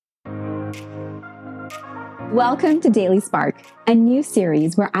Welcome to Daily Spark, a new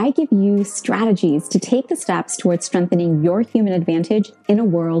series where I give you strategies to take the steps towards strengthening your human advantage in a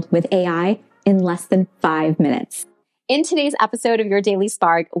world with AI in less than 5 minutes. In today's episode of Your Daily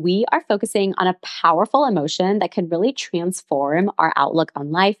Spark, we are focusing on a powerful emotion that can really transform our outlook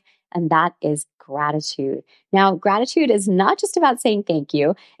on life, and that is gratitude. Now, gratitude is not just about saying thank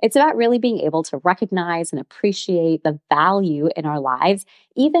you. It's about really being able to recognize and appreciate the value in our lives,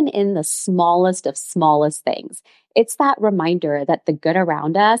 even in the smallest of smallest things. It's that reminder that the good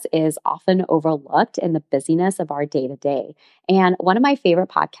around us is often overlooked in the busyness of our day-to-day. And one of my favorite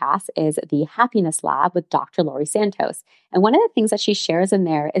podcasts is The Happiness Lab with Dr. Laurie Santos. And one of the things that she shares in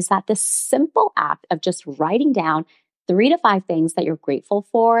there is that the simple act of just writing down 3 to 5 things that you're grateful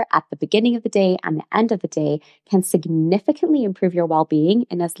for at the beginning of the day and the end of the day can significantly improve your well-being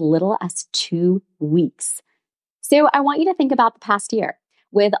in as little as 2 weeks. So I want you to think about the past year.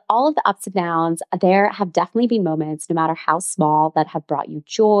 With all of the ups and downs, there have definitely been moments, no matter how small, that have brought you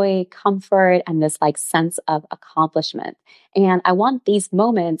joy, comfort, and this sense of accomplishment. And I want these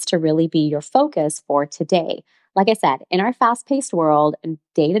moments to really be your focus for today. Like I said, in our fast-paced world and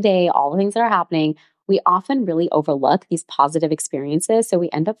day to day, all the things that are happening, we often really overlook these positive experiences. So we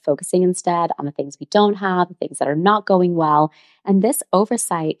end up focusing instead on the things we don't have, the things that are not going well. And this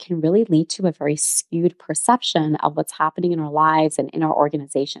oversight can really lead to a very skewed perception of what's happening in our lives and in our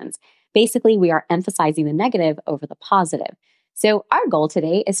organizations. Basically, we are emphasizing the negative over the positive. So our goal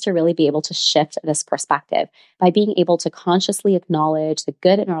today is to really be able to shift this perspective. By being able to consciously acknowledge the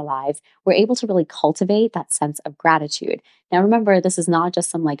good in our lives, we're able to really cultivate that sense of gratitude. Now, remember, this is not just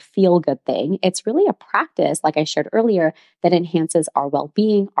some feel-good thing. It's really a practice, like I shared earlier, that enhances our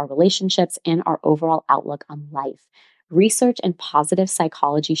well-being, our relationships, and our overall outlook on life. Research in positive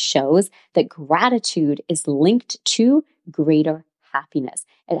psychology shows that gratitude is linked to greater happiness.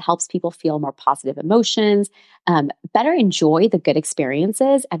 It helps people feel more positive emotions, better enjoy the good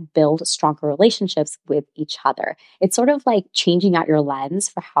experiences, and build stronger relationships with each other. It's sort of like changing out your lens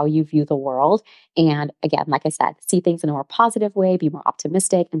for how you view the world. And again, like I said, see things in a more positive way, be more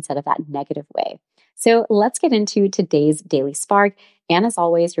optimistic instead of that negative way. So let's get into today's Daily Spark. And as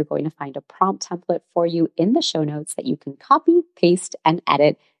always, you're going to find a prompt template for you in the show notes that you can copy, paste, and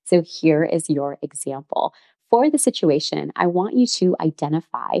edit. So here is your example. For the situation, I want you to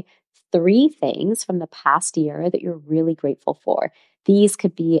identify 3 things from the past year that you're really grateful for. These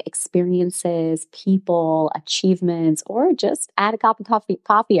could be experiences, people, achievements, or just add a cup of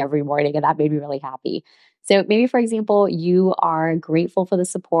coffee every morning, and that made me really happy. So maybe, for example, you are grateful for the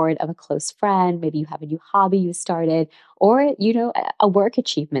support of a close friend. Maybe you have a new hobby you started, or, a work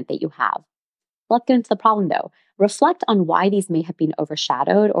achievement that you have. Let's get into the problem though. Reflect on why these may have been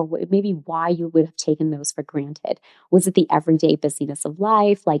overshadowed, or maybe why you would have taken those for granted. Was it the everyday busyness of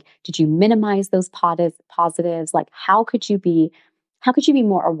life? Did you minimize those positives? How could you be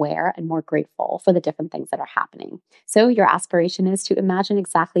more aware and more grateful for the different things that are happening? So your aspiration is to imagine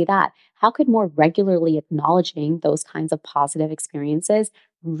exactly that. How could more regularly acknowledging those kinds of positive experiences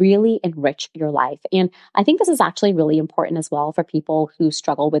really enrich your life? And I think this is actually really important as well for people who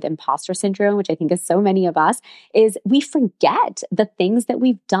struggle with imposter syndrome, which I think is so many of us, is we forget the things that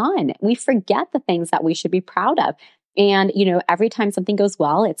we've done. We forget the things that we should be proud of. And, every time something goes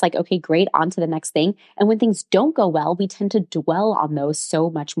well, it's okay, great, on to the next thing. And when things don't go well, we tend to dwell on those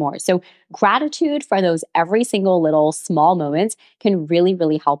so much more. So gratitude for those every single little small moments can really,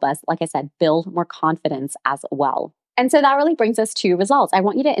 really help us, like I said, build more confidence as well. And so that really brings us to results. I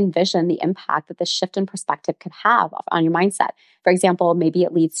want you to envision the impact that this shift in perspective could have on your mindset. For example, maybe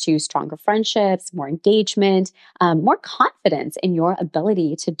it leads to stronger friendships, more engagement, more confidence in your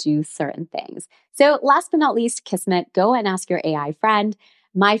ability to do certain things. So last but not least, Kismet, go and ask your AI friend.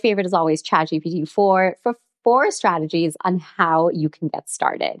 My favorite is always ChatGPT for 4 strategies on how you can get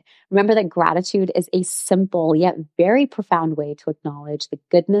started. Remember that gratitude is a simple yet very profound way to acknowledge the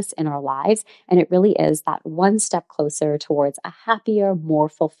goodness in our lives. And it really is that one step closer towards a happier, more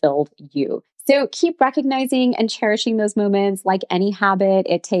fulfilled you. So keep recognizing and cherishing those moments. Like any habit,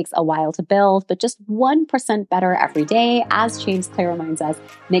 it takes a while to build, but just 1% better every day, as James Clear reminds us,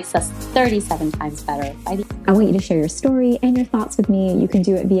 makes us 37 times better. I want you to share your story and your thoughts with me. You can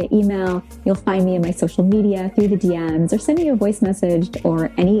do it via email. You'll find me in my social media through the DMs, or send me a voice message,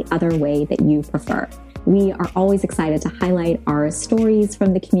 or any other way that you prefer. We are always excited to highlight our stories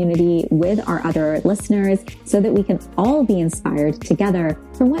from the community with our other listeners so that we can all be inspired together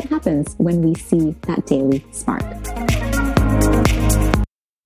for what happens when we see that daily spark.